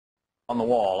On the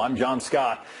wall. I'm John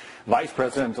Scott. Vice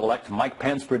President-elect Mike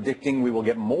Pence predicting we will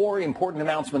get more important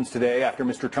announcements today after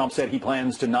Mr. Trump said he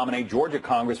plans to nominate Georgia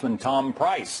Congressman Tom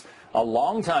Price, a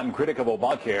longtime critic of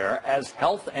Obamacare, as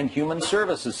Health and Human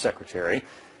Services Secretary,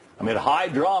 amid high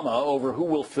drama over who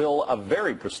will fill a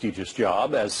very prestigious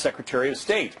job as Secretary of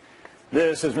State.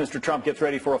 This as Mr. Trump gets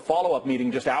ready for a follow-up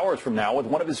meeting just hours from now with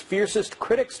one of his fiercest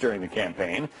critics during the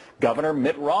campaign, Governor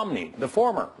Mitt Romney, the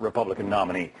former Republican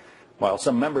nominee, while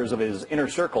some members of his inner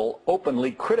circle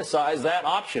openly criticize that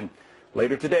option.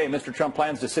 Later today, Mr. Trump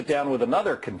plans to sit down with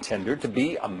another contender to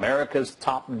be America's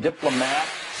top diplomat.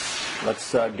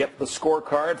 Let's get the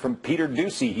scorecard from Peter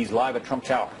Doocy. He's live at Trump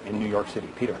Tower in New York City.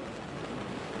 Peter.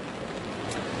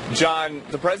 John,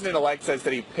 the president-elect says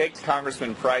that he picked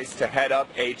Congressman Price to head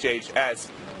up HHS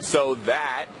so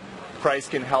that Price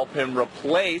can help him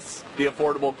replace the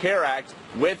Affordable Care Act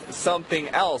with something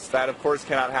else. That, of course,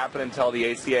 cannot happen until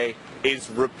the ACA is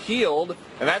repealed.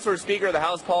 And that's where Speaker of the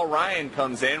House Paul Ryan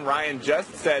comes in. Ryan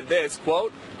just said this,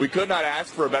 quote, "We could not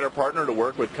ask for a better partner to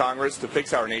work with Congress to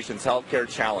fix our nation's health care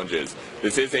challenges.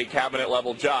 This is a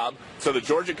cabinet-level job, so the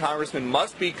Georgia congressman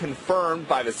must be confirmed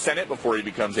by the Senate before he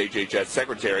becomes HHS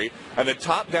secretary. And the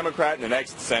top Democrat in the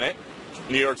next Senate,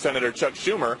 New York Senator Chuck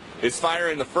Schumer, is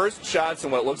firing the first shots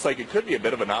in what looks like it could be a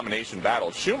bit of a nomination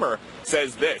battle. Schumer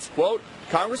says this, quote,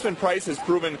 "Congressman Price has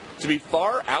proven to be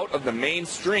far out of the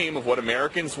mainstream of what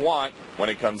Americans want when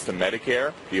it comes to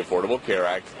Medicare, the Affordable Care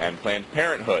Act, and Planned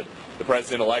Parenthood." The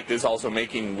president-elect is also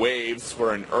making waves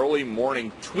for an early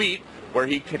morning tweet where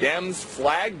he condemns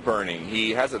flag burning.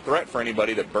 He has a threat for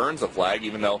anybody that burns a flag,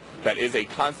 even though that is a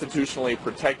constitutionally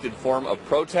protected form of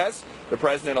protest. The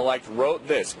president-elect wrote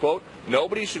this, quote,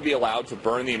 "Nobody should be allowed to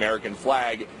burn the American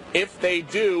flag. If they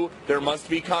do, there must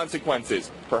be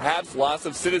consequences, perhaps loss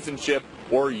of citizenship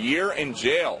or a year in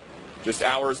jail." Just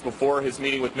hours before his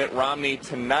meeting with Mitt Romney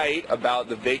tonight about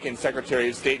the vacant Secretary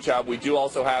of State job, we do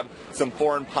also have some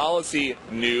foreign policy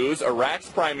news. Iraq's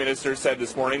prime minister said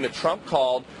this morning that Trump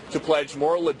called to pledge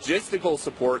more logistical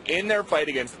support in their fight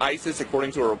against ISIS,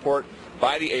 according to a report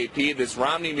by the AP. This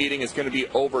Romney meeting is going to be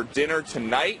over dinner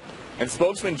tonight. And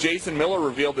spokesman Jason Miller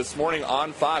revealed this morning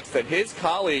on Fox that his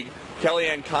colleague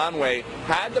Kellyanne Conway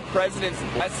had the president's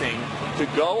blessing to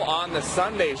go on the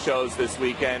Sunday shows this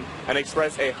weekend and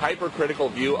express a hypercritical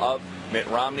view of Mitt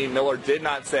Romney. Miller did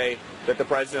not say that the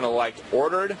president-elect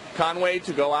ordered Conway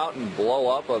to go out and blow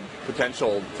up a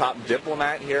potential top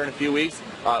diplomat here in a few weeks,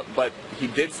 but he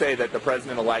did say that the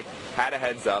president-elect had a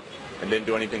heads up and didn't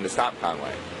do anything to stop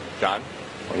Conway. John?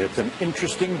 Well, it's an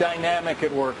interesting dynamic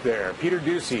at work there. Peter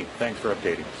Doocy, thanks for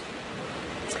updating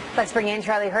us. Let's bring in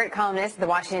Charlie Hurt, columnist at The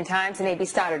Washington Times, and A.B.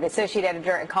 Stoddard, associate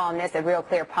editor and columnist at Real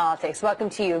Clear Politics. Welcome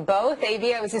to you both.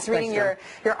 A.B., I was just reading your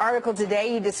article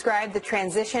today. You described the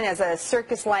transition as a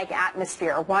circus-like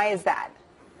atmosphere. Why is that?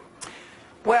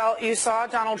 Well, you saw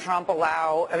Donald Trump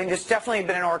there's definitely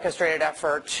been an orchestrated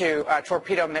effort to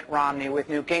torpedo Mitt Romney with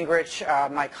Newt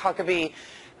Gingrich, Mike Huckabee,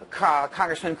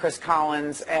 Congressman Chris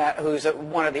Collins, who's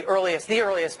one of the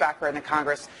earliest backer in the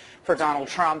Congress for Donald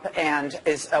Trump and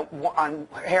is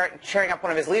chairing up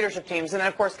one of his leadership teams, and then,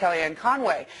 of course, Kellyanne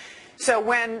Conway. So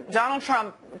when Donald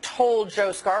Trump told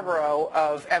Joe Scarborough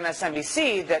of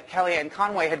MSNBC that Kellyanne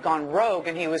Conway had gone rogue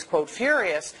and he was, quote,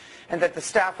 furious, and that the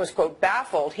staff was, quote,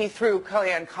 baffled, he threw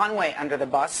Kellyanne Conway under the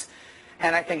bus,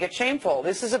 and I think it's shameful.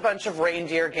 This is a bunch of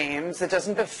reindeer games that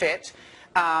doesn't befit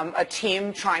a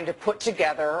team trying to put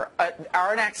together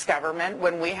our next government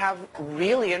when we have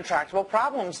really intractable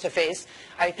problems to face.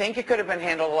 I think it could have been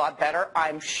handled a lot better.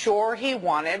 I'm sure he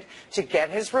wanted to get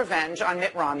his revenge on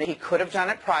Mitt Romney. He could have done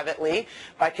it privately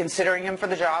by considering him for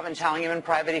the job and telling him in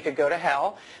private he could go to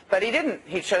hell. But he didn't.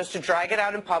 He chose to drag it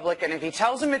out in public. And if he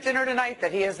tells him at dinner tonight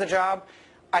that he has the job,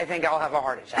 I think I'll have a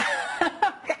heart attack.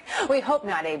 Okay. We hope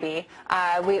not, A.B.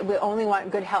 We only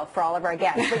want good health for all of our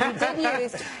guests. But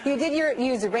you did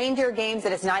use reindeer games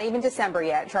that it's not even December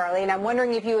yet, Charlie, and I'm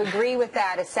wondering if you agree with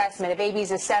that assessment, of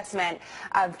A.B.'s assessment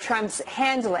of Trump's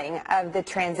handling of the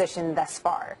transition thus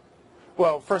far.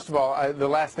 Well, first of all, the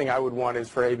last thing I would want is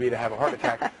for A.B. to have a heart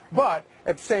attack. But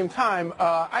at the same time,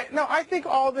 I think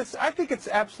all this, I think it's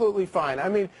absolutely fine. I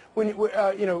mean, when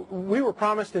we were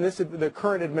promised in the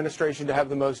current administration to have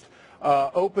the most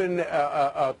open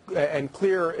and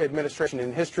clear administration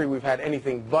in history we've had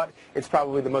anything but. It's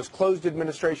probably the most closed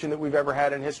administration that we've ever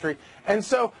had in history. And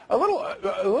so a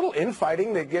little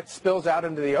infighting that spills out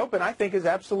into the open, I think, is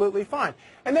absolutely fine.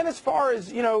 And then as far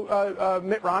as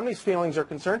Mitt Romney's feelings are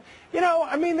concerned,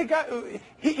 I mean, the guy,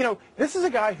 this is a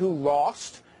guy who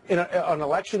lost in an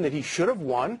election that he should have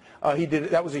won.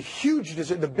 That was a huge,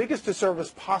 the biggest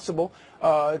disservice possible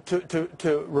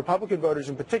to Republican voters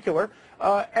in particular.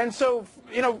 And so,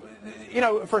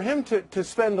 for him to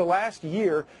spend the last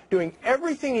year doing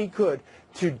everything he could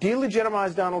to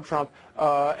delegitimize Donald Trump,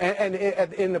 and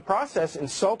in the process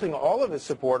insulting all of his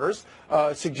supporters,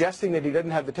 suggesting that he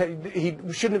didn't have he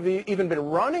shouldn't have even been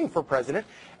running for president,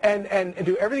 and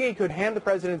do everything he could hand the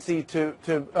presidency to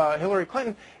Hillary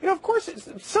Clinton. Of course,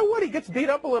 so what? He gets beat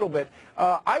up a little bit.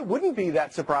 I wouldn't be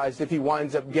that surprised if he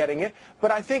winds up getting it.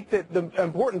 But I think that the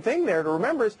important thing there to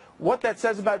remember is what that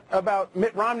says about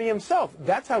Mitt Romney himself.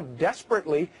 That's how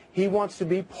desperately he wants to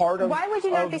be part of. Why would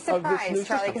you not be surprised,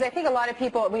 Charlie? Because I think a lot of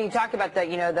people, when you talk about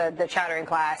the chattering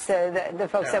class, the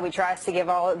folks that we trust to give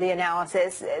all the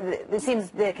analysis, it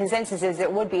seems the consensus is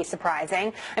it would be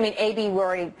surprising. I mean, AB, we're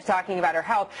already talking about her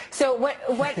health. So what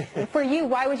for you,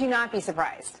 why would you not be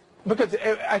surprised? Because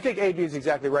I think AB is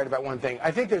exactly right about one thing. I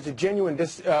think there's a genuine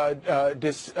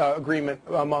disagreement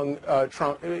among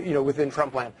Trump, within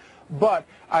Trump land. But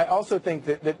I also think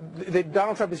that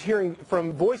Donald Trump is hearing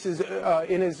from voices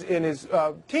in his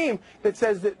team that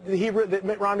says that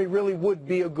Mitt Romney really would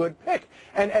be a good pick.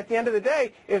 And at the end of the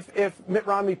day, if Mitt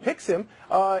Romney picks him,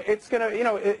 it's gonna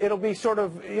it'll be sort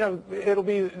of it'll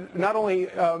be not only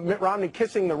Mitt Romney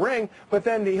kissing the ring, but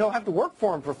then he'll have to work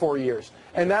for him for 4 years,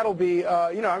 and that'll be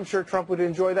I'm sure Trump would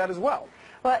enjoy that as well.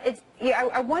 Well,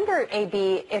 I wonder,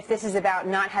 AB, if this is about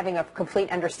not having a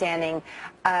complete understanding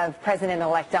of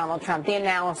President-elect Donald Trump, the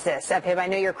analysis of him. I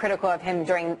know you're critical of him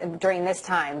during this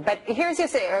time, but here's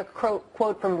just a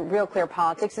quote from Real Clear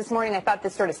Politics this morning. I thought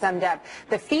this sort of summed up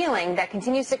the feeling that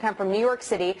continues to come from New York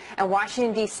City and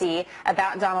Washington, D.C.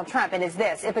 about Donald Trump, and is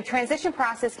this: if a transition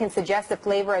process can suggest the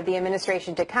flavor of the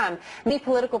administration to come, many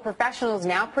political professionals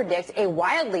now predict a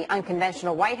wildly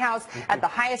unconventional White House at the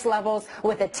highest levels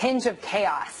with a tinge of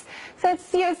chaos. So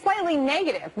it's slightly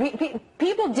negative.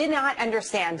 People did not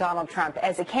understand Donald Trump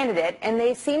as a candidate, and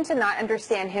they seem to not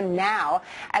understand him now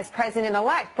as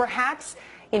president-elect. Perhaps,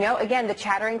 again, the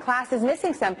chattering class is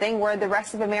missing something where the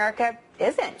rest of America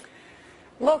isn't.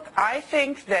 Look, I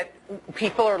think that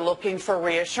people are looking for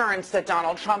reassurance that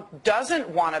Donald Trump doesn't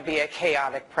want to be a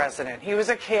chaotic president. He was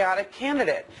a chaotic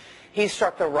candidate. He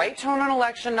struck the right tone on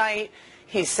election night.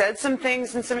 He said some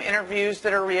things in some interviews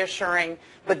that are reassuring,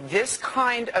 but this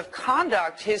kind of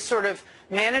conduct, his sort of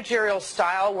managerial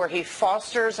style where he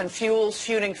fosters and fuels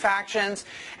feuding factions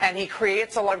and he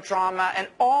creates a lot of drama, and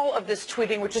all of this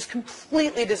tweeting, which is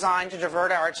completely designed to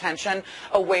divert our attention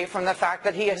away from the fact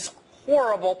that he has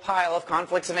horrible pile of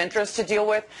conflicts of interest to deal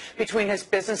with between his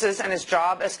businesses and his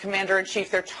job as commander-in-chief.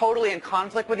 They're totally in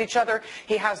conflict with each other.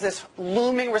 He has this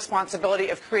looming responsibility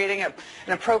of creating an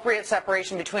appropriate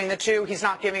separation between the two. He's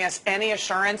not giving us any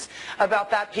assurance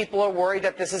about that. People are worried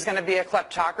that this is going to be a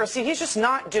kleptocracy. He's just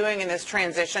not doing in this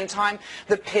transition time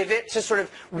the pivot to sort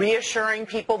of reassuring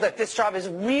people that this job is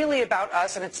really about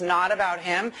us and it's not about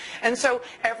him. And so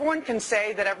everyone can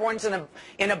say that everyone's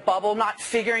in a bubble, not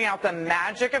figuring out the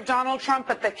magic of Donald Trump,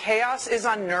 but the chaos is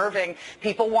unnerving.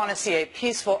 People want to see a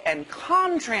peaceful and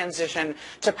calm transition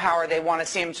to power. They want to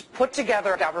see him put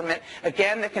together a government,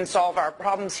 again, that can solve our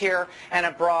problems here and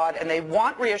abroad, and they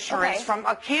want reassurance from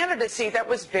a candidacy that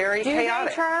was very chaotic. Do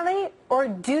they, Charlie, or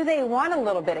do they want a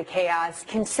little bit of chaos,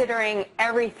 considering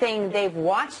everything they've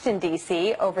watched in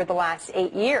D.C. over the last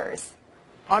 8 years?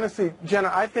 Honestly,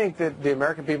 Jenna, I think that the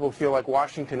American people feel like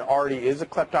Washington already is a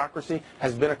kleptocracy,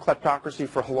 has been a kleptocracy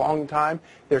for a long time.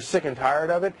 They're sick and tired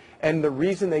of it, and the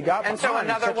reason they got behind, and so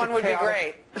another one would be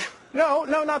great. No,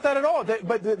 not that at all.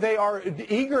 But they are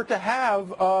eager to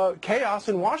have chaos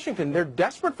in Washington. They're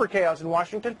desperate for chaos in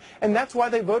Washington, and that's why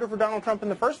they voted for Donald Trump in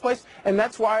the first place, and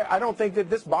that's why I don't think that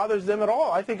this bothers them at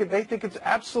all. I think they think it's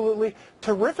absolutely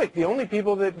terrific. The only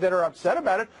people that are upset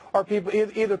about it are people,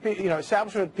 either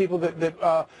establishment people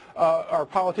that are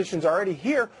politicians already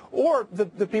here, or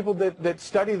the people that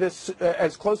study this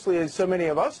as closely as so many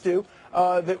of us do,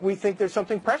 that we think there's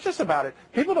something precious about it.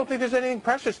 People don't think there's anything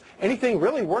precious, anything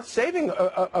really worth saving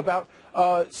about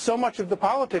so much of the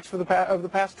politics of the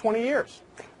past 20 years.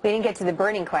 We didn't get to the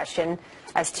burning question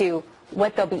as to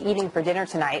what they'll be eating for dinner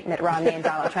tonight, Mitt Romney and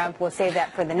Donald Trump. We'll save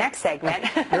that for the next segment.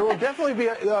 There will definitely be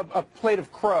a plate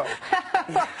of crow.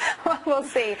 Well, we'll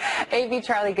see. AB,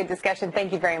 Charlie, good discussion.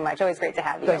 Thank you very much. Always great to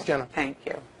have you. Thanks, Jenna. Thank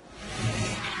you.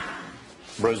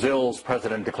 Brazil's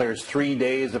president declares 3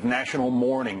 days of national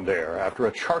mourning there after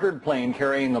a chartered plane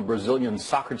carrying a Brazilian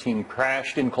soccer team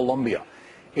crashed in Colombia.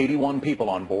 81 people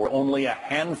on board. Only a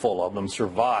handful of them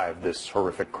survived this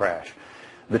horrific crash.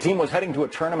 The team was heading to a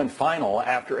tournament final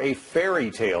after a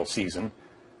fairy tale season.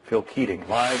 Phil Keating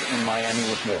live in Miami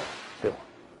with more. Phil.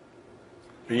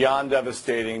 Beyond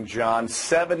devastating, John.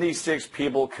 76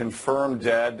 people confirmed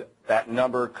dead. That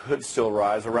number could still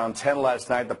rise. Around 10 last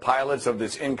night, the pilots of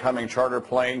this incoming charter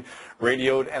plane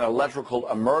radioed an electrical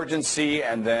emergency,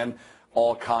 and then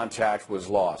all contact was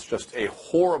lost. Just a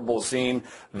horrible scene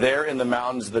there in the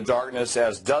mountains, the darkness,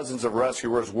 as dozens of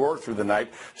rescuers worked through the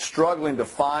night, struggling to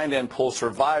find and pull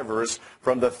survivors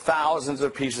from the thousands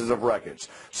of pieces of wreckage.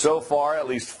 So far, at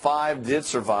least 5 did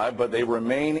survive, but they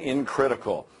remain in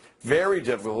critical. Very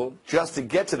difficult just to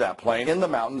get to that plane in the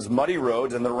mountains, muddy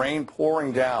roads, and the rain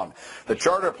pouring down. The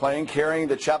charter plane carrying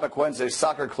the Chapecoense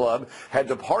Soccer Club had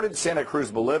departed Santa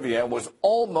Cruz, Bolivia, and was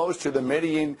almost to the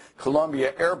Medellin,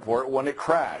 Colombia airport when it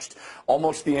crashed.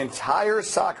 Almost the entire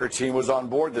soccer team was on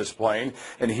board this plane,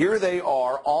 and here they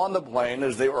are on the plane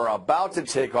as they were about to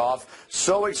take off,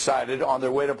 so excited, on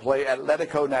their way to play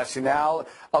Atlético Nacional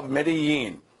of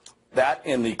Medellin. That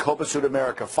in the Copa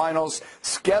Sudamerica finals,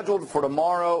 scheduled for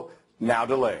tomorrow, now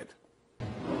delayed.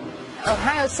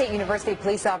 Ohio State University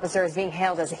police officer is being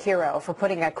hailed as a hero for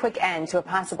putting a quick end to a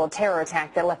possible terror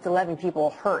attack that left 11 people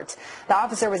hurt. The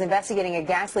officer was investigating a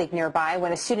gas leak nearby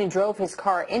when a student drove his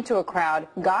car into a crowd,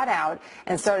 got out,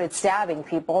 and started stabbing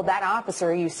people. That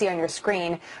officer you see on your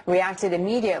screen reacted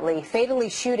immediately, fatally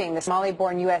shooting the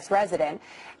Somali-born U.S. resident,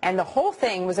 and the whole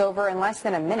thing was over in less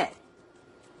than a minute.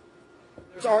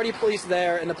 There's already police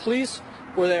there, and the police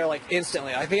were there like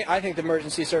instantly. I think the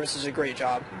emergency services did a great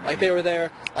job. Like they were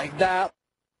there like that.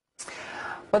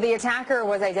 Well, the attacker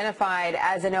was identified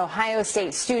as an Ohio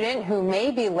State student who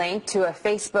may be linked to a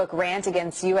Facebook rant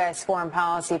against U.S. foreign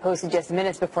policy posted just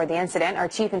minutes before the incident. Our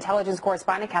chief intelligence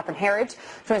correspondent, Catherine Herridge,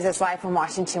 joins us live from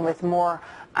Washington with more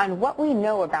on what we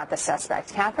know about the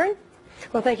suspect. Catherine?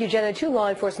 Well, thank you, Jenna. 2 law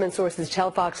enforcement sources tell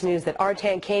Fox News that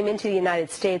Artan came into the United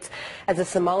States as a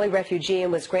Somali refugee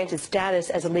and was granted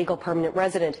status as a legal permanent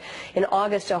resident. In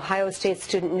August, Ohio State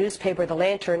student newspaper The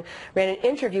Lantern ran an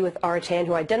interview with Artan,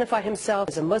 who identified himself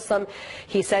as a Muslim.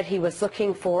 He said he was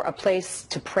looking for a place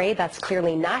to pray. That's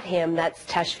clearly not him. That's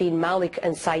Tashfeen Malik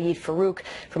and Saeed Farouk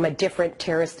from a different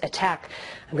terrorist attack.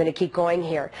 I'm going to keep going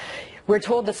here. We're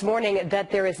told this morning that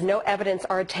there is no evidence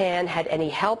Artan had any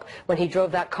help when he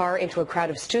drove that car into a crowd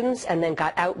of students and then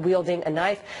got out wielding a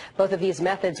knife. Both of these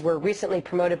methods were recently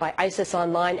promoted by ISIS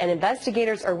Online, and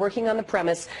investigators are working on the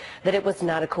premise that it was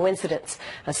not a coincidence.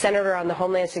 A senator on the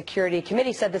Homeland Security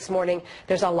Committee said this morning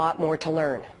there's a lot more to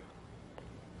learn.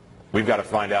 We've got to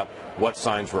find out what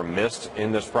signs were missed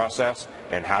in this process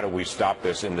and how do we stop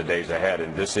this in the days ahead.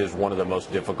 And this is one of the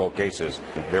most difficult cases.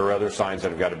 There are other signs that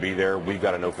have got to be there. We've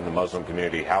got to know from the Muslim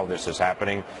community how this is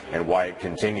happening and why it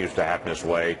continues to happen this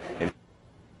way.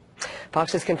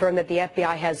 Fox has confirmed that the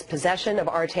FBI has possession of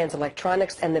Artan's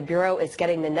electronics, and the Bureau is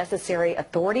getting the necessary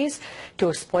authorities to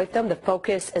exploit them. The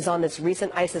focus is on this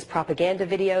recent ISIS propaganda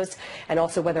videos and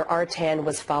also whether Artan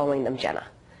was following them, Jenna.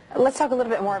 Let's talk a little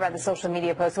bit more about the social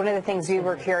media posts. One of the things we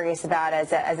were curious about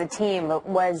as a team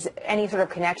was any sort of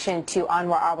connection to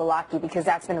Anwar al-Awlaki, because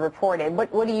that's been reported.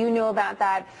 What do you know about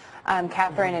that,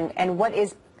 Catherine, and what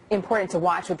is important to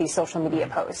watch with these social media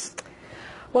posts?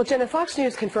 Well, Jenna, Fox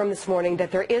News confirmed this morning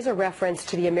that there is a reference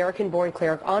to the American-born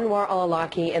cleric Anwar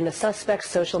al-Awlaki in the suspect's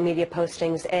social media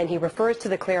postings, and he refers to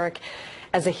the cleric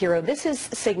as a hero. This is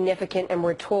significant, and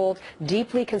we're told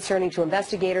deeply concerning to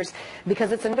investigators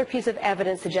because it's another piece of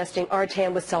evidence suggesting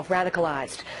Artan was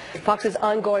self-radicalized. Fox's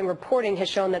ongoing reporting has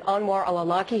shown that Anwar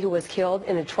al-Awlaki, who was killed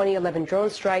in a 2011 drone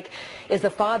strike, is the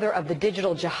father of the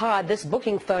digital jihad. This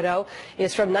booking photo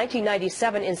is from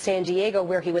 1997 in San Diego,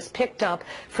 where he was picked up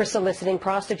for soliciting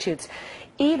prostitutes.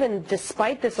 Even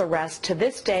despite this arrest, to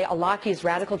this day, al-Awlaki's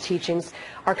radical teachings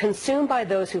are consumed by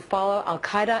those who follow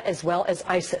al-Qaeda as well as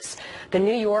ISIS. The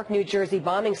New York, New Jersey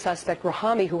bombing suspect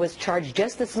Rahami, who was charged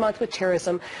just this month with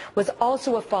terrorism, was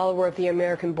also a follower of the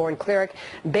American-born cleric,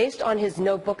 based on his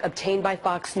notebook obtained by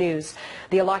Fox News.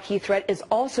 The al-Awlaki threat is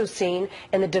also seen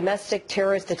in the domestic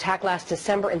terrorist attack last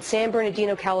December in San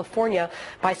Bernardino, California,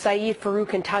 by Saeed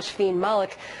Farouk and Tashfeen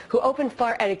Malik, who opened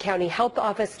fire at a county health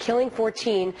office, killing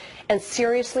 14 and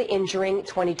seriously injuring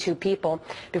 22 people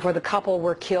before the couple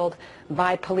were killed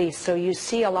by police. So you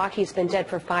see, al-Awlaki's been dead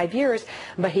for 5 years,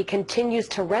 but he continues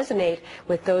to resonate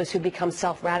with those who become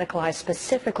self-radicalized,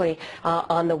 specifically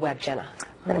on the web, Jenna.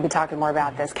 We're going to be talking more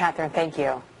about this. Catherine, thank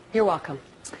you. You're welcome.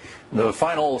 The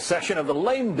final session of the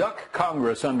lame duck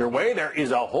Congress underway. There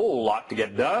is a whole lot to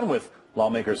get done, with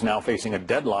lawmakers now facing a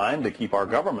deadline to keep our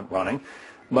government running.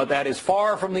 But that is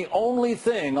far from the only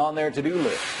thing on their to-do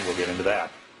list. We'll get into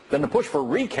that. Then the push for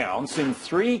recounts in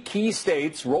 3 key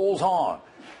states rolls on.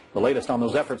 The latest on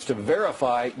those efforts to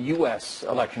verify U.S.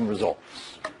 election results.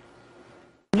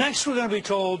 Next, we're going to be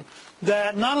told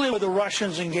that not only were the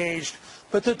Russians engaged,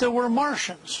 but that there were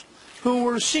Martians who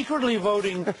were secretly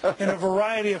voting in a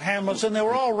variety of hamlets, and they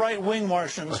were all right-wing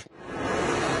Martians.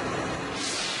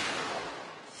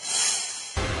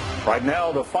 Right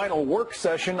now, the final work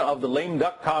session of the lame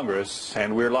duck Congress,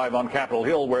 and we're live on Capitol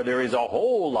Hill, where there is a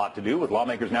whole lot to do, with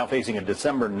lawmakers now facing a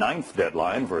December 9th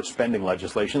deadline for spending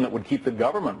legislation that would keep the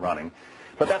government running.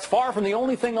 But that's far from the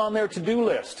only thing on their to-do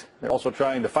list. They're also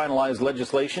trying to finalize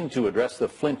legislation to address the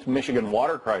Flint, Michigan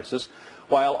water crisis,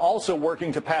 while also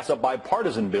working to pass a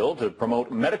bipartisan bill to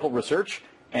promote medical research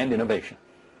and innovation.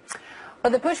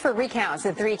 Well, the push for recounts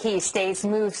in 3 key states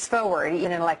moves forward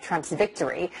even in elect Trump's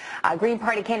victory. Green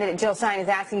Party candidate Jill Stein is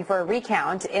asking for a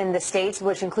recount in the states,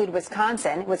 which include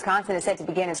Wisconsin. Wisconsin is set to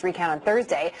begin its recount on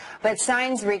Thursday, but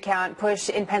Stein's recount push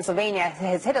in Pennsylvania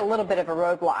has hit a little bit of a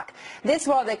roadblock. This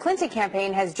while the Clinton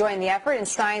campaign has joined the effort, and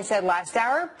Stein said last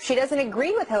hour she doesn't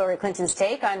agree with Hillary Clinton's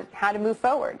take on how to move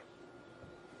forward.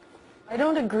 I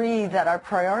don't agree that our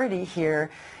priority here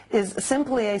is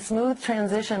simply a smooth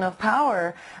transition of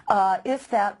power if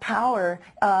that power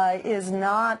is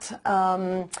not,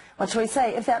 what shall we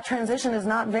say, if that transition is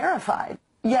not verified.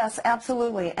 Yes,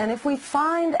 absolutely. And if we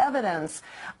find evidence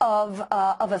of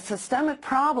a systemic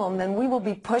problem, then we will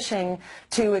be pushing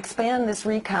to expand this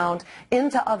recount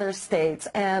into other states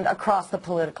and across the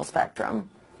political spectrum.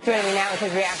 Joining me now with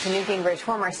his reaction, Newt Gingrich,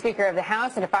 former Speaker of the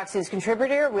House and a Fox News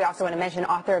contributor. We also want to mention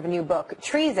author of a new book,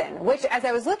 Treason, which, as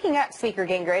I was looking up, Speaker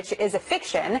Gingrich, is a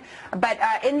fiction. But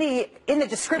in the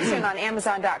description on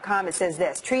Amazon.com, it says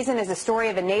this: Treason is a story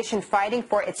of a nation fighting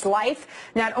for its life,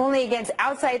 not only against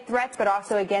outside threats, but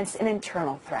also against an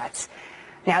internal threat.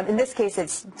 Now, in this case,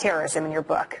 it's terrorism in your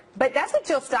book. But that's what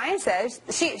Jill Stein says.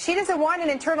 She doesn't want an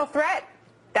internal threat.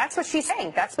 That's what she's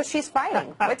saying. That's what she's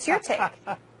fighting. What's your take?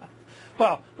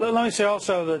 Well, let me say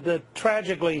also that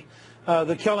tragically,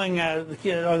 the killing, or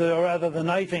rather the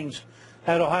knifings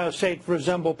at Ohio State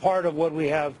resemble part of what we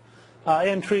have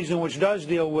in treason, which does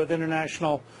deal with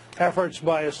international efforts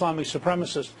by Islamic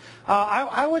supremacists.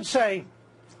 I would say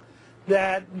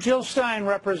that Jill Stein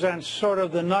represents sort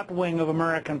of the nut wing of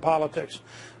American politics.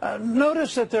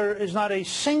 Notice that there is not a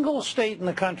single state in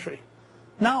the country,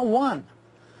 not one,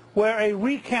 where a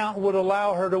recount would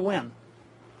allow her to win.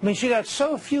 I mean, she got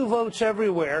so few votes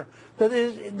everywhere that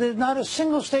there's not a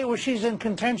single state where she's in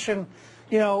contention.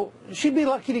 You know, she'd be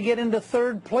lucky to get into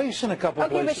 3rd place in a couple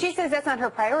places. Okay, but she says that's not her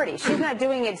priority. She's not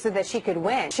doing it so that she could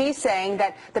win. She's saying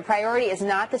that the priority is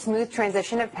not the smooth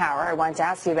transition of power. I wanted to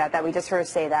ask you about that. We just heard her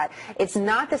say that. It's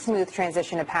not the smooth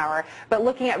transition of power, but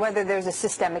looking at whether there's a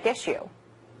systemic issue.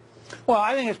 Well,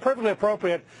 I think it's perfectly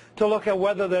appropriate to look at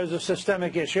whether there's a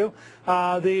systemic issue.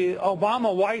 The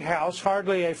Obama White House,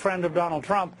 hardly a friend of Donald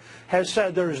Trump, has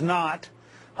said there's not.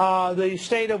 The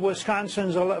state of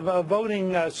Wisconsin's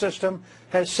voting system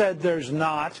has said there's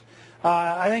not.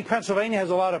 I think Pennsylvania has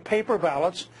a lot of paper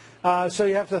ballots. So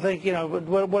you have to think, you know,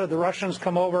 what did the Russians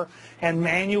come over and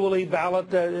manually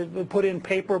put in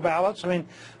paper ballots? I mean,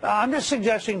 I'm just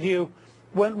suggesting to you,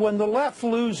 when the left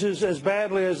loses as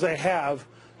badly as they have,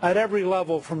 at every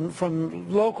level,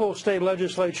 from local state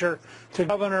legislature to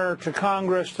governor to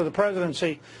Congress to the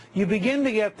presidency, you begin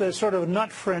to get the sort of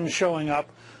nut fringe showing up.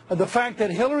 The fact that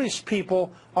Hillary's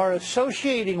people are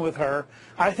associating with her,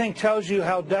 I think, tells you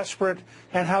how desperate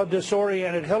and how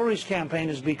disoriented Hillary's campaign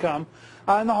has become.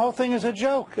 And the whole thing is a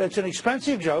joke. It's an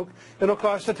expensive joke. It'll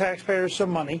cost the taxpayers some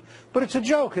money, but it's a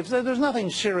joke. There's nothing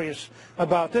serious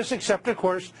about this, except, of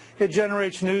course, it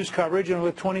generates news coverage, and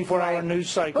with 24-hour news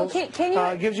cycles,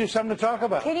 it gives you something to talk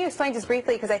about. Can you explain just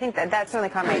briefly, because I think that certainly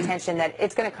caught my attention, that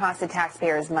it's going to cost the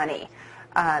taxpayers money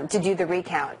to do the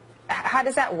recount. How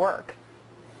does that work?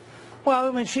 Well,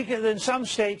 I mean, she can, in some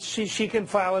states she can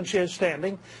file and she has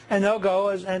standing, and they'll go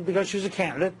and because she's a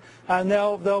candidate, and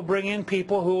they'll bring in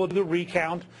people who will do the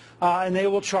recount, and they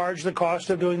will charge the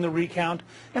cost of doing the recount.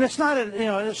 And it's not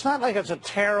it's not like it's a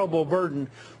terrible burden,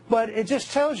 but it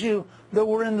just tells you that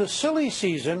we're in the silly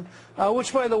season,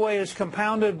 which, by the way, is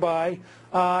compounded by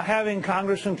having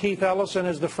Congressman Keith Ellison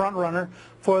as the front runner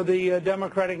for the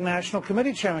Democratic National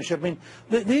Committee chairmanship. I mean,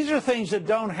 these are things that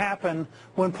don't happen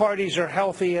when parties are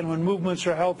healthy and when movements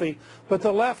are healthy. But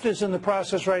the left is in the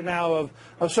process right now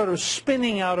of sort of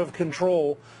spinning out of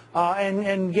control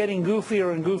and getting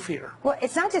goofier and goofier. Well,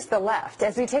 it's not just the left.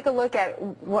 As we take a look at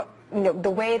the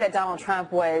way that Donald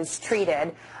Trump was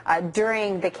treated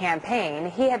during the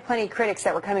campaign, he had plenty of critics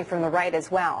that were coming from the right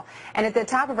as well. And at the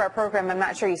top of our program, I'm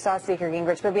not sure you saw Speaker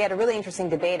Gingrich, but we had a really interesting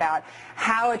debate about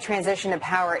how a transition of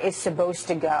power is supposed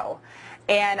to go.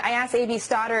 And I asked A.B.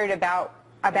 Stoddard about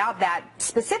that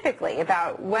specifically,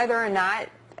 about whether or not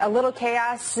a little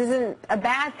chaos isn't a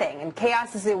bad thing, and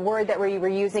chaos is a word that we were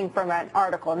using from an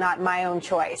article, not my own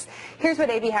choice. Here's what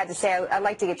AB had to say. I'd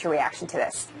like to get your reaction to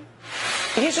this.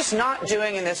 He's just not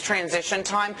doing in this transition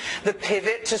time the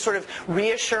pivot to sort of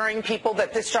reassuring people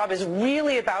that this job is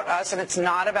really about us and it's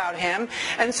not about him.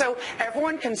 And so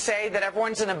everyone can say that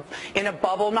everyone's in a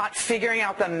bubble, not figuring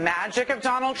out the magic of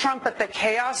Donald Trump, but the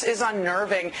chaos is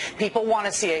unnerving. People want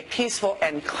to see a peaceful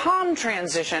and calm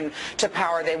transition to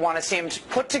power. They want to see him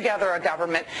put together a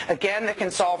government, again, that can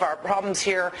solve our problems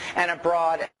here and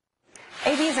abroad.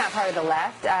 AB is not part of the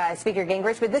left, Speaker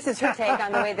Gingrich, but this is her take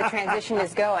on the way the transition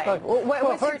is going.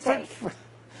 What's your take?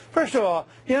 First of all,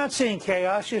 you're not seeing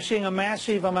chaos. You're seeing a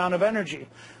massive amount of energy.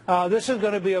 This is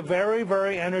going to be a very,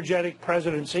 very energetic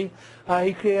presidency.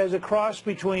 He has a cross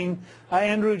between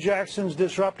Andrew Jackson's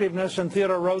disruptiveness and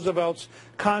Theodore Roosevelt's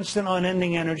constant,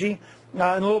 unending energy. And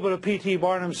a little bit of P.T.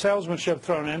 Barnum's salesmanship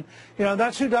thrown in. You know,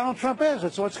 that's who Donald Trump is.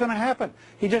 That's what's going to happen.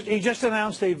 He just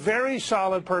announced a very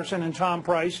solid person in Tom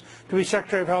Price to be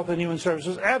Secretary of Health and Human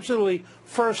Services. Absolutely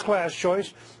first-class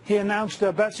choice. He announced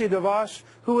Betsy DeVos,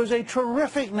 who is a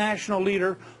terrific national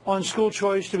leader on school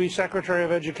choice, to be Secretary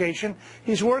of Education.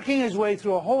 He's working his way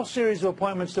through a whole series of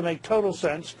appointments to make total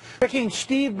sense. Picking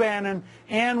Steve Bannon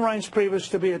and Reince Priebus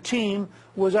to be a team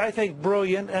was, I think,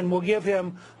 brilliant, and will give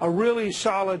him a really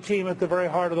solid team at the very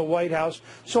heart of the White House.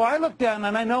 So I look down,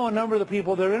 and I know a number of the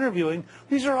people they're interviewing.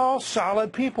 These are all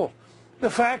solid people. The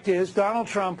fact is, Donald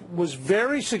Trump was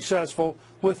very successful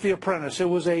with The Apprentice. It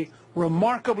was a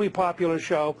remarkably popular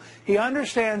show. He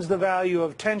understands the value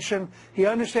of tension. He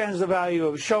understands the value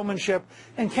of showmanship.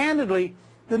 And candidly,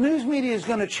 the news media is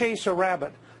going to chase a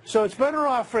rabbit. So it's better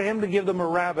off for him to give them a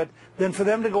rabbit than for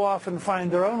them to go off and find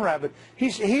their own rabbit.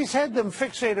 He's had them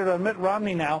fixated on Mitt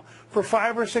Romney now for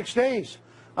 5 or 6 days.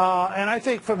 And I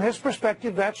think from his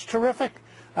perspective, that's terrific.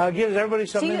 Gives everybody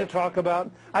something to talk about.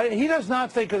 He does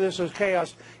not think of this as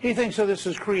chaos. He thinks of this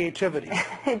as creativity.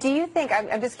 Do you think,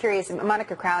 I'm just curious,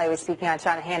 Monica Crowley was speaking on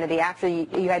Sean Hannity after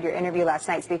you had your interview last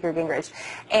night, Speaker Gingrich,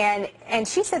 and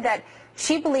she said that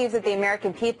she believes that the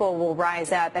American people will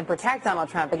rise up and protect Donald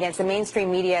Trump against the mainstream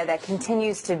media that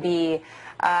continues to be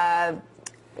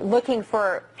looking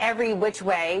for every which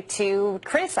way to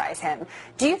criticize him.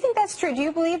 Do you think that's true? Do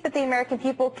you believe that the American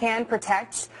people can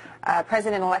protect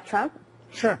President-elect Trump?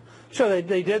 Sure. Sure,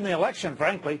 they did in the election,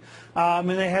 frankly. I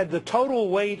mean, they had the total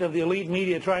weight of the elite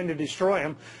media trying to destroy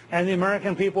him, and the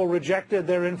American people rejected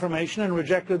their information and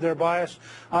rejected their bias.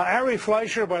 Ari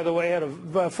Fleischer, by the way, had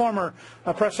a former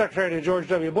press secretary to George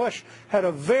W. Bush, had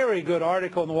a very good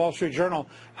article in the Wall Street Journal,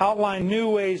 outlined new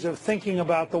ways of thinking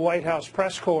about the White House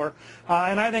press corps,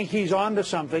 and I think he's on to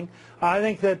something. I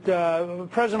think that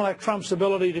President-elect Trump's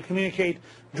ability to communicate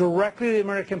directly to the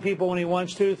American people when he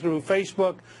wants to, through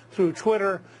Facebook, through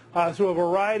Twitter, through a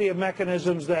variety of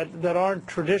mechanisms that aren't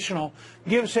traditional,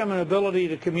 gives him an ability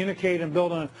to communicate and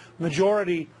build a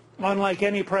majority unlike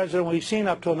any president we've seen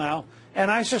up till now. And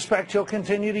I suspect he'll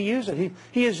continue to use it.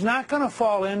 He is not going to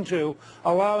fall into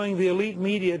allowing the elite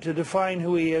media to define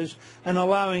who he is and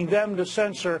allowing them to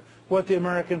censor what the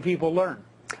American people learn.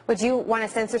 Would you want to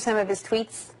censor some of his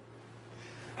tweets?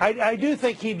 I do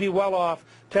think he'd be well off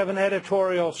to have an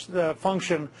editorial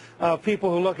function of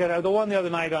people who look at it. The one the other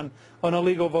night on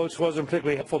illegal votes wasn't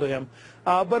particularly helpful to him.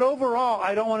 But overall,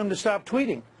 I don't want him to stop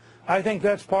tweeting. I think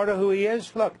that's part of who he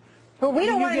is. Look. Well, we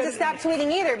don't want him to stop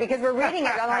tweeting either, because we're reading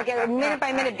it on like a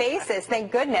minute-by-minute basis,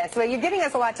 thank goodness. Well, you're giving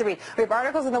us a lot to read. We have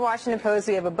articles in the Washington Post,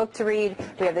 we have a book to read,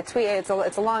 we have the tweet, it's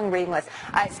a long reading list.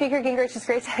 Speaker Gingrich, it's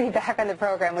great to have you back on the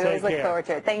program. We always look forward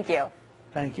to it. Thank you.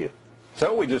 Thank you.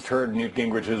 So we just heard Newt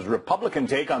Gingrich's Republican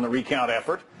take on the recount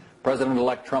effort.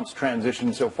 President-elect Trump's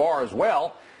transition so far as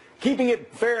well. Keeping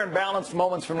it fair and balanced,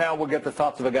 moments from now, we'll get the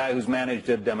thoughts of a guy who's managed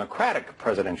a Democratic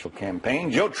presidential campaign.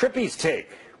 Joe Trippi's take,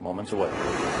 moments away.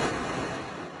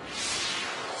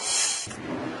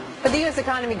 But the U.S.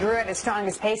 economy grew at its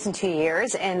strongest pace in 2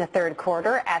 years in the third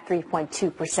quarter at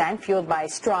 3.2%, fueled by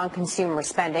strong consumer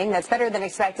spending. That's better than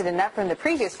expected, enough from the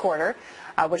previous quarter,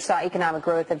 which saw economic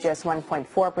growth of just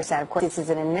 1.4%. Of course, this is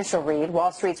an initial read.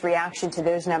 Wall Street's reaction to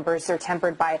those numbers are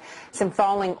tempered by some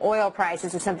falling oil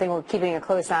prices. It's something we're keeping a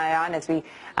close eye on as we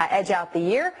edge out the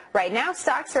year. Right now,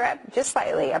 stocks are up just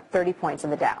slightly, up 30 points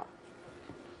in the Dow.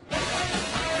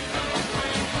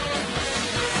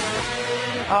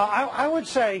 I would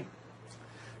say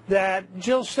that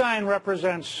Jill Stein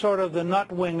represents sort of the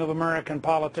nut wing of American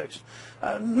politics.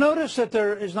 Notice that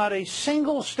there is not a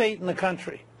single state in the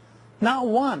country, not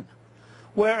one,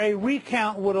 where a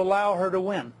recount would allow her to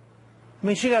win. I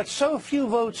mean, she got so few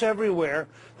votes everywhere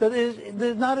that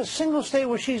there's not a single state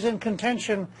where she's in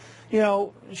contention. You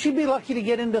know, she'd be lucky to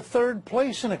get into third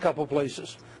place in a couple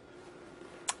places.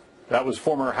 That was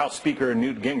former House Speaker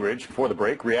Newt Gingrich before the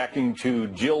break, reacting to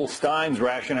Jill Stein's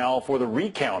rationale for the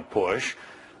recount push.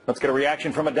 Let's get a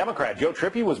reaction from a Democrat. Joe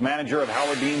Trippi was manager of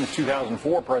Howard Dean's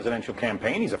 2004 presidential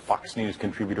campaign. He's a Fox News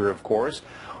contributor, of course.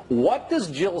 What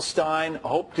does Jill Stein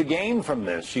hope to gain from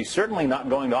this? She's certainly not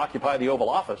going to occupy the Oval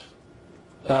Office.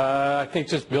 I think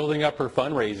just building up her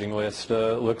fundraising list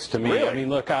looks to me. Really? I mean,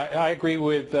 look, I agree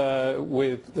with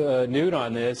Newt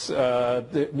on this.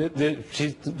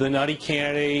 She's the nutty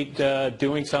candidate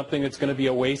doing something that's going to be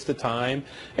a waste of time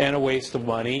and a waste of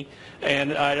money.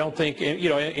 And I don't think, you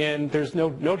know, and there's no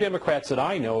Democrats that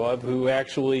I know of who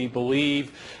actually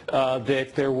believe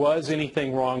that there was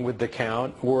anything wrong with the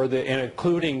count, or and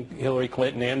including Hillary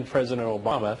Clinton and President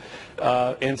Obama.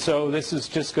 And so this is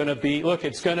just going to be, look,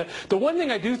 it's going to, the one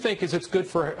thing I do think is it's good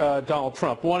for Donald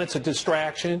Trump. One, it's a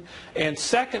distraction. And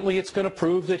secondly, it's going to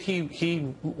prove that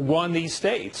he won these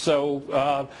states.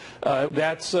 So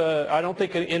that's, I don't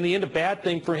think in the end a bad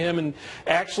thing for him, and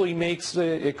actually makes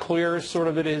it clear sort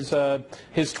of that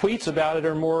his tweets about it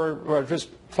are more just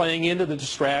playing into the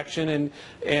distraction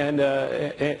and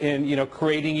you know,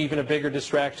 creating even a bigger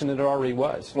distraction than it already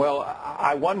was. Well,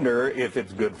 I wonder if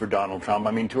it's good for Donald Trump.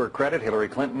 I mean, to her credit, Hillary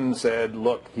Clinton said,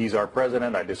 look, he's our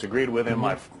president. I disagreed with him.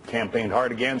 I've campaigned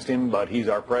hard against him, but he's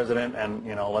our president, and,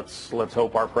 you know, let's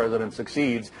hope our president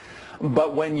succeeds.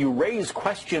 But when you raise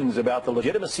questions about the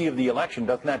legitimacy of the election,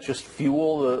 doesn't that just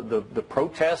fuel the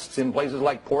protests in places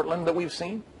like Portland that we've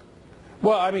seen?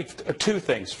 Well, I mean, two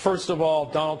things. First of all,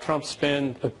 Donald Trump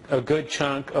spent a good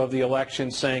chunk of the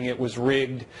election saying it was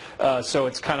rigged, so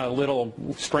it's kind of a little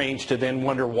strange to then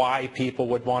wonder why people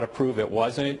would want to prove it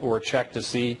wasn't, or check to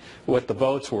see what the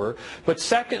votes were. But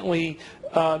secondly,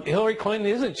 Hillary Clinton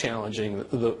isn't challenging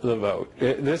the vote.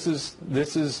 This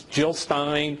is Jill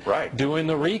Stein doing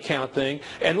the recount thing.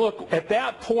 And look, at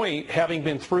that point, having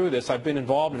been through this, I've been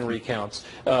involved in recounts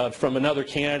from another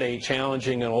candidate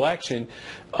challenging an election.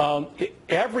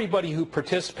 Everybody who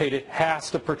participated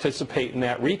has to participate in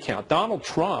that recount. Donald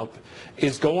Trump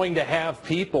is going to have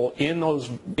people in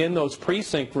those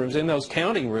precinct rooms, in those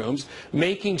counting rooms,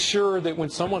 making sure that when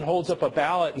someone holds up a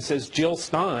ballot and says Jill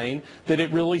Stein, that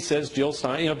it really says Jill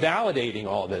Stein, you know, validating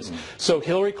all this. So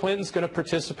Hillary Clinton's going to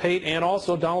participate, and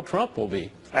also Donald Trump will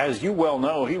be. As you well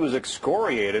know, he was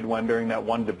excoriated when during that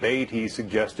one debate he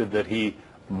suggested that he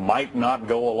might not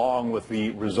go along with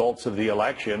the results of the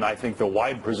election. I think the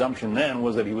wide presumption then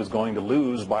was that he was going to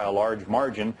lose by a large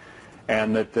margin,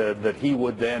 and that he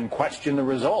would then question the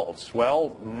results.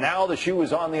 Well, now the shoe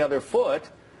is on the other foot,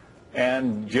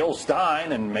 and Jill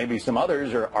Stein and maybe some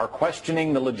others are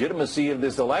questioning the legitimacy of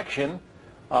this election.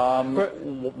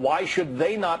 Why should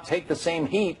they not take the same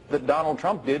heat that Donald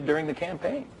Trump did during the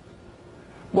campaign?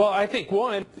 Well, I think,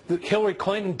 one, Hillary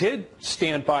Clinton did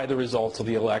stand by the results of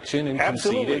the election and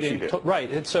conceded. She did. Right.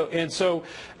 And so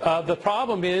the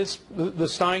problem is the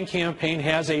Stein campaign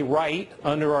has a right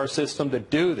under our system to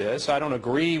do this. I don't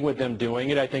agree with them doing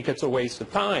it. I think it's a waste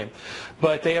of time.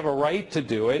 But they have a right to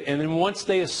do it. And then once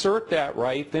they assert that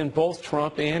right, then both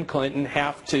Trump and Clinton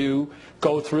have to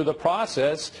go through the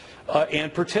process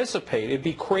and participate. It'd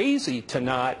be crazy to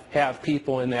not have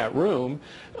people in that room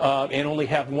and only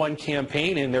have one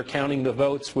campaign in there counting the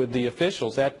votes with the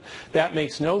officials. That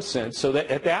makes no sense. So that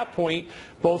at that point,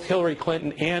 both Hillary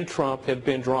Clinton and Trump have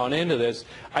been drawn into this.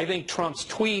 I think Trump's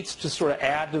tweets just sort of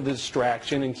add to the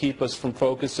distraction and keep us from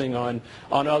focusing on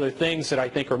other things that I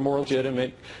think are more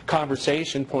legitimate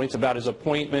conversation points about his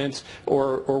appointments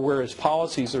or where his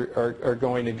policies are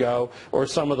going to go, or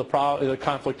some of the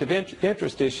conflict of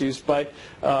interest issues. But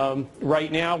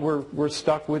right now we're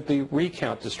stuck with the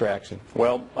recount distraction.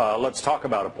 Well, let's talk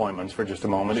about appointments for just a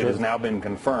moment. Sure. It has now been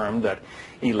confirmed that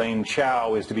Elaine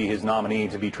Chao is to be his nominee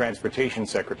to be Transportation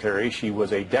Secretary. She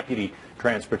was a Deputy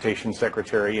Transportation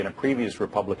Secretary in a previous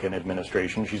Republican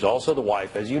administration. She's also the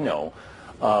wife, as you know,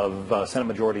 of Senate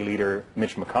Majority Leader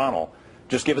Mitch McConnell.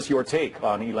 Just give us your take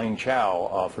on Elaine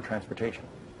Chao for transportation.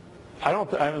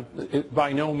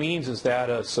 By no means is that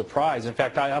a surprise. In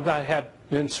fact, I've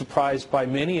been surprised by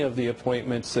many of the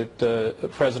appointments that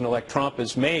President-elect Trump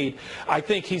has made. I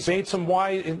think he's made some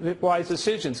wise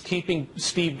decisions, keeping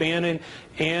Steve Bannon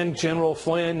and General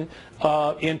Flynn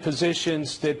in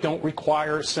positions that don't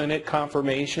require Senate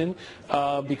confirmation,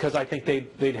 because I think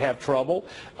they'd have trouble.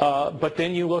 But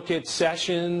then you look at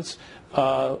Sessions,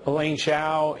 Elaine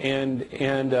Chao,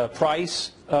 and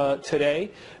Price.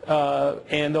 today,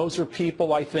 and those are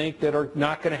people, I think, that are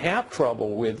not going to have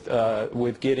trouble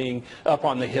with getting up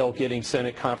on the Hill, getting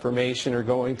Senate confirmation, or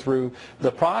going through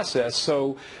the process.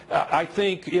 So I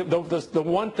think the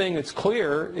one thing that's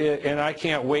clear, and I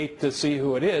can't wait to see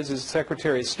who it is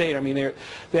Secretary of State. I mean,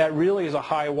 that really is a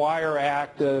high wire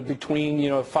act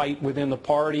between, a fight within the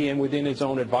party and within his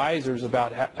own advisors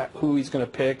about who he's going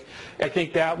to pick. I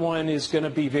think that one is going to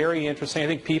be very interesting. I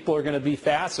think people are going to be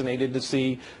fascinated to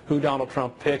see who Donald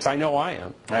Trump picks. I know I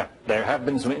am. Yeah, there have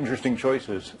been some interesting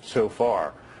choices so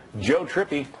far. Joe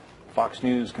Trippi, Fox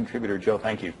News contributor. Joe,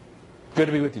 thank you. Good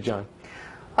to be with you, John.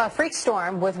 A freak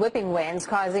storm with whipping winds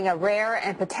causing a rare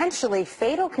and potentially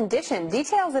fatal condition.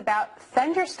 Details about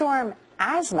thunderstorm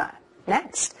asthma.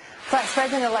 Next. Plus,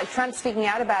 President-elect Trump speaking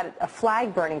out about a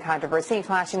flag-burning controversy,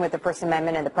 clashing with the First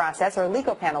Amendment in the process. Our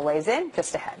legal panel weighs in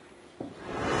just ahead.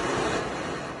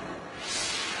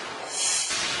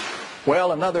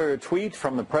 Well, another tweet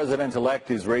from the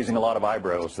president-elect is raising a lot of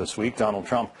eyebrows this week. Donald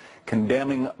Trump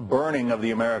condemning burning of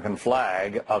the American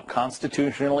flag, a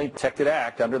constitutionally protected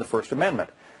act under the First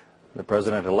Amendment. The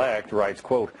president-elect writes,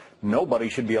 quote, "Nobody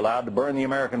should be allowed to burn the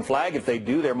American flag. If they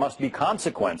do, there must be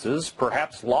consequences,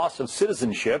 perhaps loss of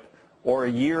citizenship or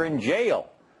a year in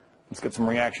jail." Let's get some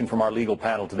reaction from our legal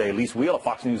panel today. Lise Wheel, a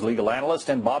Fox News legal analyst,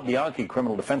 and Bob Bianchi,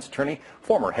 criminal defense attorney,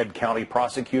 former head county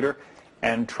prosecutor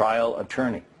and trial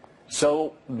attorney.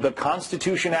 So the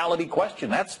constitutionality question,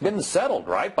 that's been settled,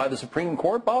 right, by the Supreme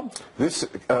Court, Bob? This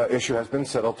issue has been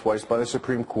settled twice by the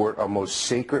Supreme Court. Our most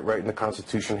sacred right in the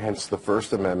Constitution, hence the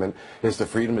First Amendment, is the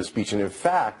freedom of speech. And in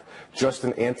fact,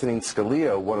 Justice Antonin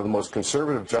Scalia, one of the most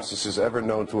conservative justices ever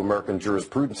known to American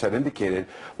jurisprudence, had indicated,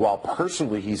 while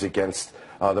personally he's against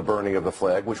the burning of the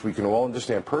flag, which we can all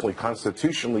understand personally,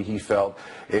 constitutionally he felt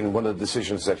in one of the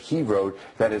decisions that he wrote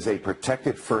that is a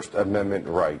protected First Amendment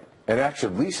right. And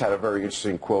actually, Lise had a very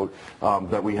interesting quote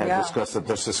that we had discussed that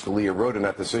Justice Scalia wrote in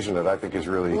that decision that I think is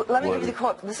really Let me give you the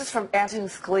quote. This is from Antonin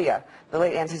Scalia, the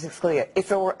late Antonin Scalia.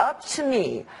 "If it were up to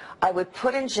me, I would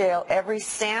put in jail every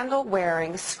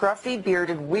sandal-wearing,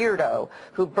 scruffy-bearded weirdo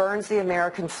who burns the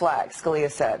American flag," Scalia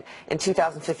said in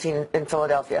 2015 in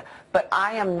Philadelphia. "But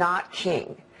I am not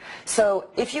king." So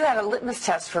if you had a litmus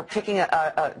test for picking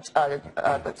a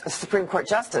Supreme Court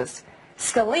justice,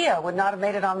 Scalia would not have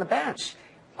made it on the bench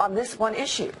on this one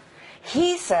issue.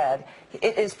 He said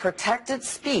it is protected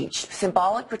speech,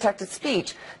 symbolic protected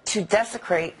speech, to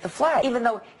desecrate the flag, even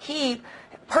though he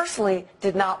personally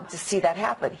did not see that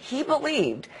happen. He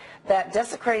believed that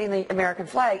desecrating the American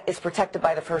flag is protected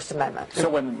by the First Amendment. So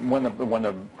when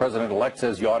the president-elect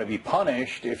says you ought to be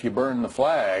punished if you burn the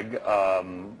flag,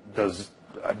 does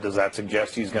that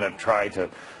suggest he's going to try to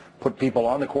put people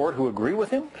on the court who agree with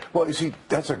him? Well, you see,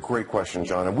 that's a great question,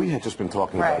 John, and we had just been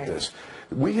talking about this.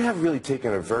 We have really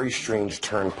taken a very strange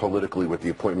turn politically with the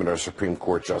appointment of our Supreme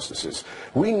Court justices.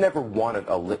 We never wanted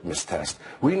a litmus test.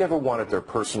 We never wanted their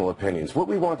personal opinions. What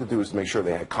we wanted to do is make sure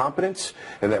they had competence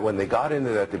and that when they got into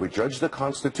that, they would judge the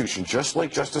Constitution just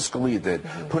like Justice Scalia did,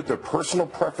 put their personal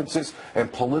preferences and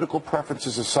political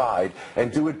preferences aside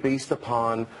and do it based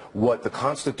upon what the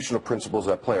constitutional principles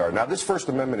at play are. Now, this First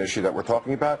Amendment issue that we're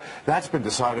talking about, that's been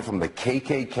decided from the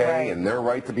KKK and their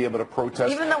right to be able to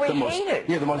protest. Even though we hate it.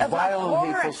 Yeah, the most violent,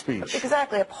 hateful speech.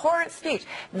 Exactly, abhorrent speech.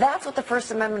 That's what the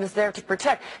First Amendment is there to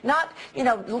protect. Not,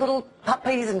 little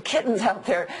puppies and kittens out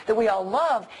there that we all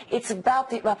love. It's about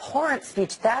the abhorrent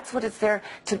speech. That's what it's there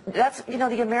to, that's,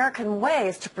 the American way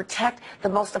is to protect the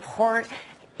most abhorrent,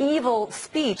 evil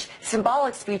speech.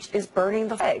 Symbolic speech is burning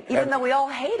the flag, even though we all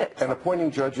hate it. And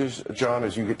appointing judges, John,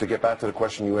 as you get back to the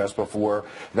question you asked before,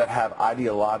 that have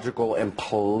ideological and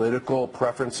political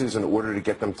preferences in order to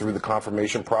get them through the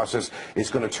confirmation process is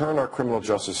going to turn our criminal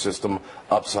justice system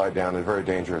upside down and very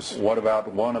dangerous. What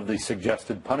about one of the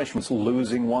suggested punishments,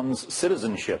 losing one's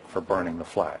citizenship for burning the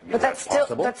flag? But that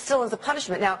still is a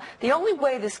punishment. Now, the only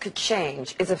way this could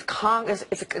change is if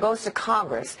it goes to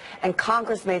Congress and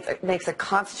Congress makes a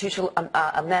constitutional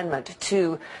amendment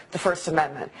to the First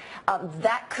Amendment.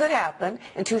 That could happen.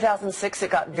 In 2006, it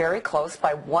got very close.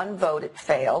 By one vote, it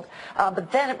failed.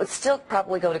 But then it would still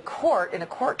probably go to court in a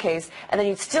court case, and then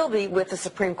you'd still be with the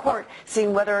Supreme Court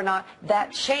seeing whether or not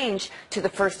that change to the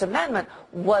First Amendment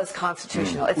was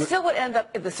constitutional. It still would end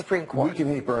up in the Supreme Court. We can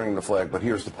hate burning the flag, but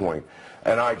here's the point,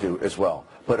 and I do as well.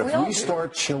 But if we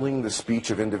start chilling the speech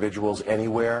of individuals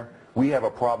anywhere, we have a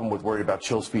problem with worried about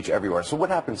chill speech everywhere. So what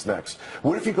happens next?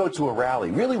 What if you go to a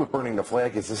rally? Really what burning the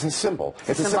flag is a symbol.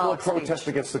 It's a symbol of protest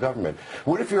against the government.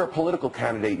 What if you're a political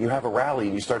candidate and you have a rally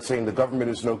and you start saying the government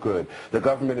is no good, the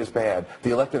government is bad,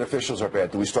 the elected officials are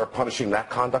bad? Do we start punishing that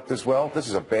conduct as well? This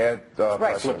is a bad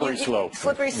slippery slope.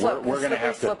 Slippery slope. We're going to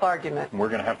have slip argument. We're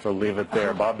going to have to leave it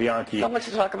there. Bob Bianchi. So much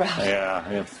to talk about. Yeah,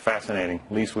 it's fascinating.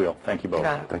 Lise Wheel. Thank you both.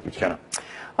 Thank you, Jenna.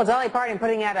 Well, Dolly Parton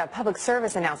putting out a public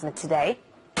service announcement today.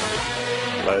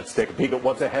 Let's take a peek at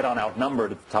what's ahead on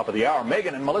Outnumbered at the top of the hour.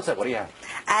 Megan and Melissa, what do you have?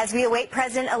 As we await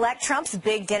President-elect Trump's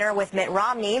big dinner with Mitt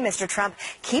Romney, Mr. Trump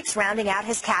keeps rounding out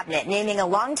his cabinet, naming a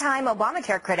longtime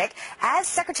Obamacare critic as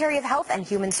Secretary of Health and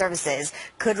Human Services.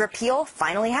 Could repeal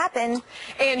finally happen?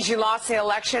 And she lost the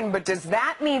election, but does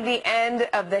that mean the end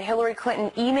of the Hillary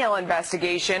Clinton email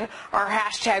investigation? Our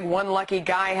hashtag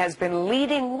 #OneLuckyGuy has been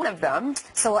leading one of them.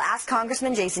 So we'll ask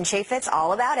Congressman Jason Chaffetz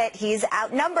all about it. He's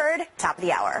outnumbered. Top of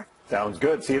the hour. Sounds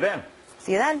good. See you then.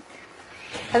 See you then.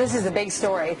 And this is a big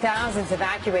story. Thousands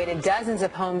evacuated, dozens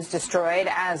of homes destroyed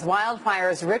as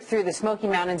wildfires ripped through the Smoky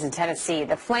Mountains in Tennessee.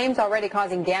 The flames already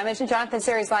causing damage. And Jonathan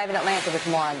Seri's live in Atlanta with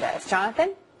more on this.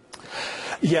 Jonathan?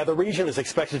 Yeah, the region is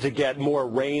expected to get more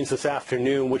rains this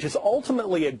afternoon, which is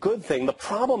ultimately a good thing. The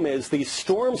problem is these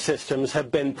storm systems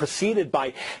have been preceded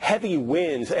by heavy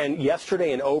winds, and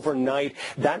yesterday and overnight,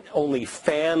 that only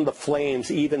fanned the flames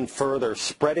even further,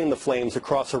 spreading the flames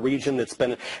across a region that's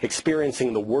been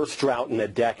experiencing the worst drought in a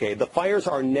decade. The fires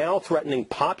are now threatening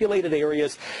populated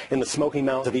areas in the Smoky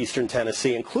Mountains of eastern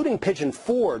Tennessee, including Pigeon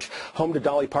Forge, home to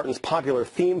Dolly Parton's popular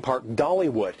theme park,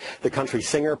 Dollywood. The country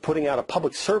singer putting out a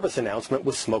public service announcement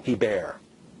with Smokey Bear.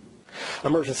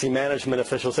 Emergency management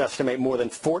officials estimate more than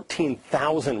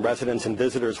 14,000 residents and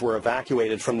visitors were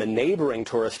evacuated from the neighboring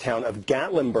tourist town of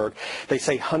Gatlinburg. They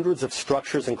say hundreds of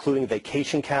structures, including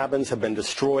vacation cabins, have been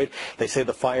destroyed. They say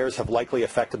the fires have likely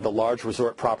affected the large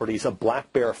resort properties of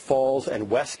Black Bear Falls and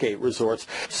Westgate resorts.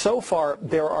 So far,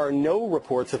 there are no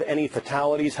reports of any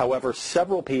fatalities. However,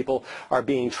 several people are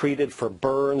being treated for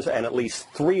burns, and at least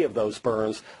 3 of those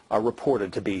burns are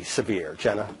reported to be severe.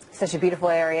 Jenna? Such a beautiful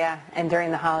area, and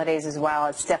during the holidays as well.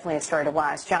 It's definitely a story to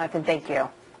watch. Jonathan, thank you.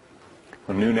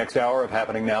 The new next hour of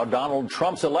Happening Now, Donald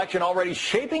Trump's election already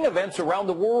shaping events around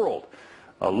the world.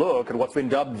 A look at what's been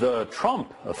dubbed the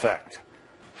Trump effect.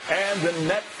 And the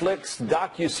Netflix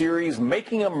docuseries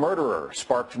Making a Murderer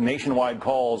sparked nationwide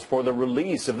calls for the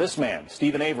release of this man,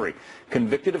 Stephen Avery,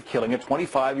 convicted of killing a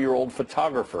 25-year-old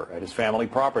photographer at his family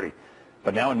property.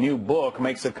 But now a new book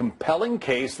makes a compelling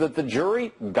case that the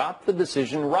jury got the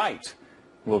decision right.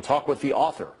 We'll talk with the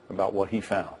author about what he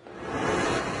found.